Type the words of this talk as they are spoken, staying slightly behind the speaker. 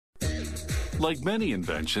Like many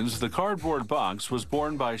inventions, the cardboard box was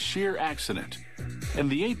born by sheer accident. In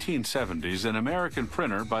the 1870s, an American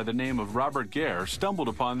printer by the name of Robert Gair stumbled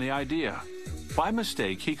upon the idea. By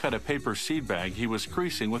mistake, he cut a paper seed bag he was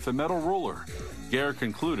creasing with a metal ruler. Gair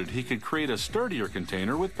concluded he could create a sturdier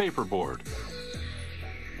container with paperboard.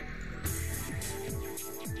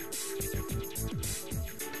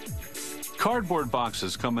 Cardboard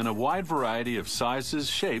boxes come in a wide variety of sizes,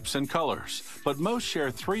 shapes, and colors, but most share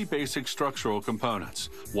three basic structural components.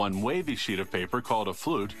 One wavy sheet of paper called a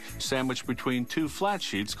flute, sandwiched between two flat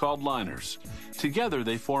sheets called liners. Together,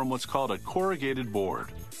 they form what's called a corrugated board.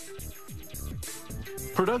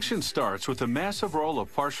 Production starts with a massive roll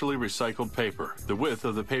of partially recycled paper. The width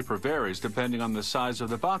of the paper varies depending on the size of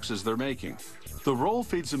the boxes they're making. The roll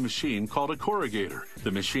feeds a machine called a corrugator.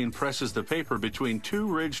 The machine presses the paper between two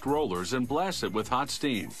ridged rollers and blasts it with hot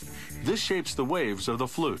steam. This shapes the waves of the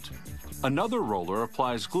flute. Another roller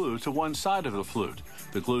applies glue to one side of the flute.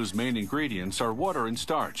 The glue's main ingredients are water and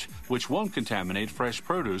starch, which won't contaminate fresh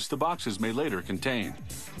produce the boxes may later contain.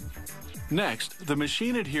 Next, the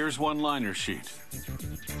machine adheres one liner sheet,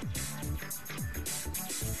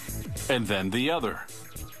 and then the other.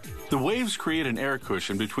 The waves create an air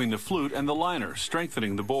cushion between the flute and the liner,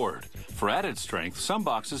 strengthening the board. For added strength, some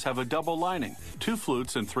boxes have a double lining, 2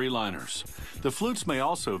 flutes and 3 liners. The flutes may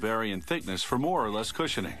also vary in thickness for more or less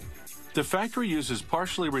cushioning. The factory uses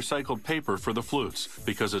partially recycled paper for the flutes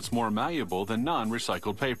because it's more malleable than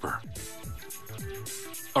non-recycled paper.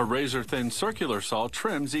 A razor-thin circular saw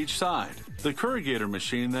trims each side. The corrugator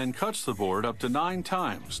machine then cuts the board up to 9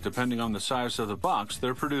 times, depending on the size of the box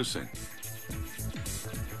they're producing.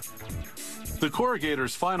 The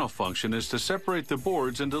corrugator's final function is to separate the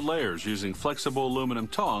boards into layers using flexible aluminum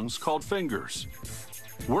tongs called fingers.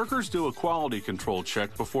 Workers do a quality control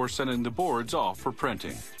check before sending the boards off for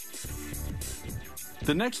printing.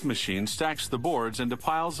 The next machine stacks the boards into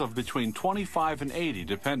piles of between 25 and 80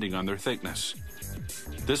 depending on their thickness.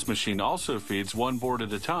 This machine also feeds one board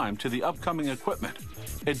at a time to the upcoming equipment.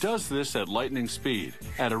 It does this at lightning speed,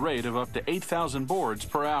 at a rate of up to 8,000 boards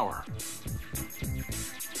per hour.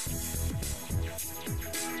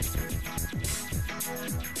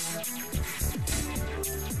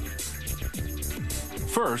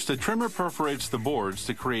 First, a trimmer perforates the boards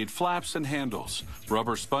to create flaps and handles.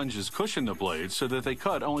 Rubber sponges cushion the blades so that they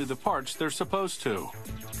cut only the parts they're supposed to.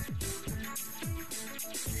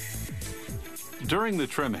 During the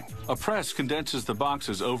trimming, a press condenses the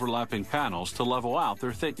box's overlapping panels to level out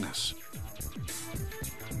their thickness.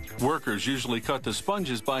 Workers usually cut the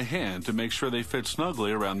sponges by hand to make sure they fit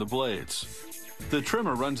snugly around the blades. The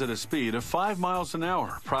trimmer runs at a speed of 5 miles an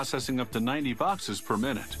hour, processing up to 90 boxes per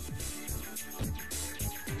minute.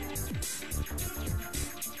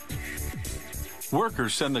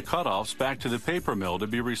 Workers send the cutoffs back to the paper mill to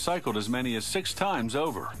be recycled as many as 6 times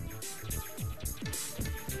over.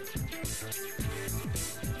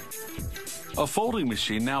 A folding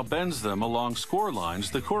machine now bends them along score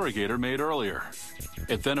lines the corrugator made earlier.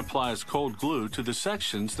 It then applies cold glue to the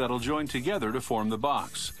sections that'll join together to form the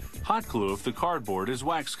box. Hot glue if the cardboard is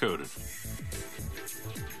wax coated.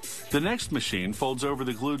 The next machine folds over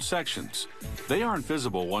the glued sections. They aren't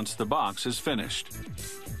visible once the box is finished.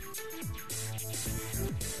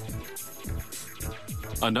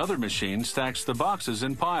 Another machine stacks the boxes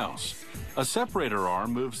in piles. A separator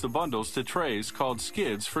arm moves the bundles to trays called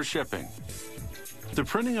skids for shipping. The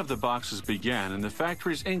printing of the boxes began in the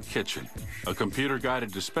factory's ink kitchen. A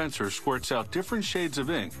computer-guided dispenser squirts out different shades of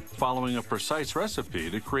ink, following a precise recipe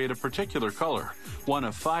to create a particular color, one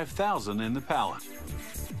of 5,000 in the palette.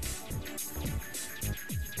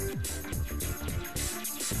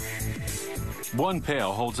 One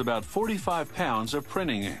pail holds about 45 pounds of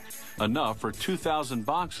printing ink, enough for 2,000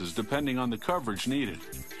 boxes depending on the coverage needed.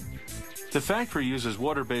 The factory uses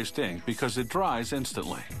water-based ink because it dries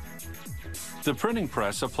instantly. The printing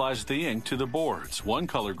press applies the ink to the boards, one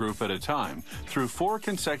color group at a time, through 4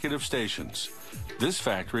 consecutive stations. This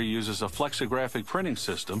factory uses a flexographic printing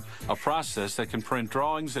system, a process that can print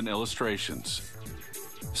drawings and illustrations.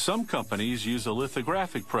 Some companies use a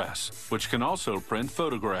lithographic press, which can also print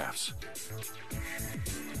photographs.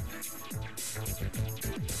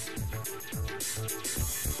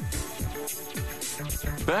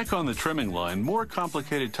 Back on the trimming line, more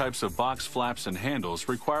complicated types of box flaps and handles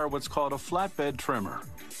require what's called a flatbed trimmer.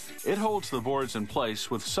 It holds the boards in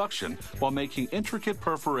place with suction while making intricate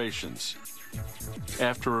perforations.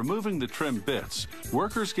 After removing the trimmed bits,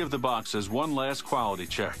 workers give the boxes one last quality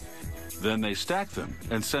check. Then they stack them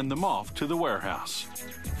and send them off to the warehouse.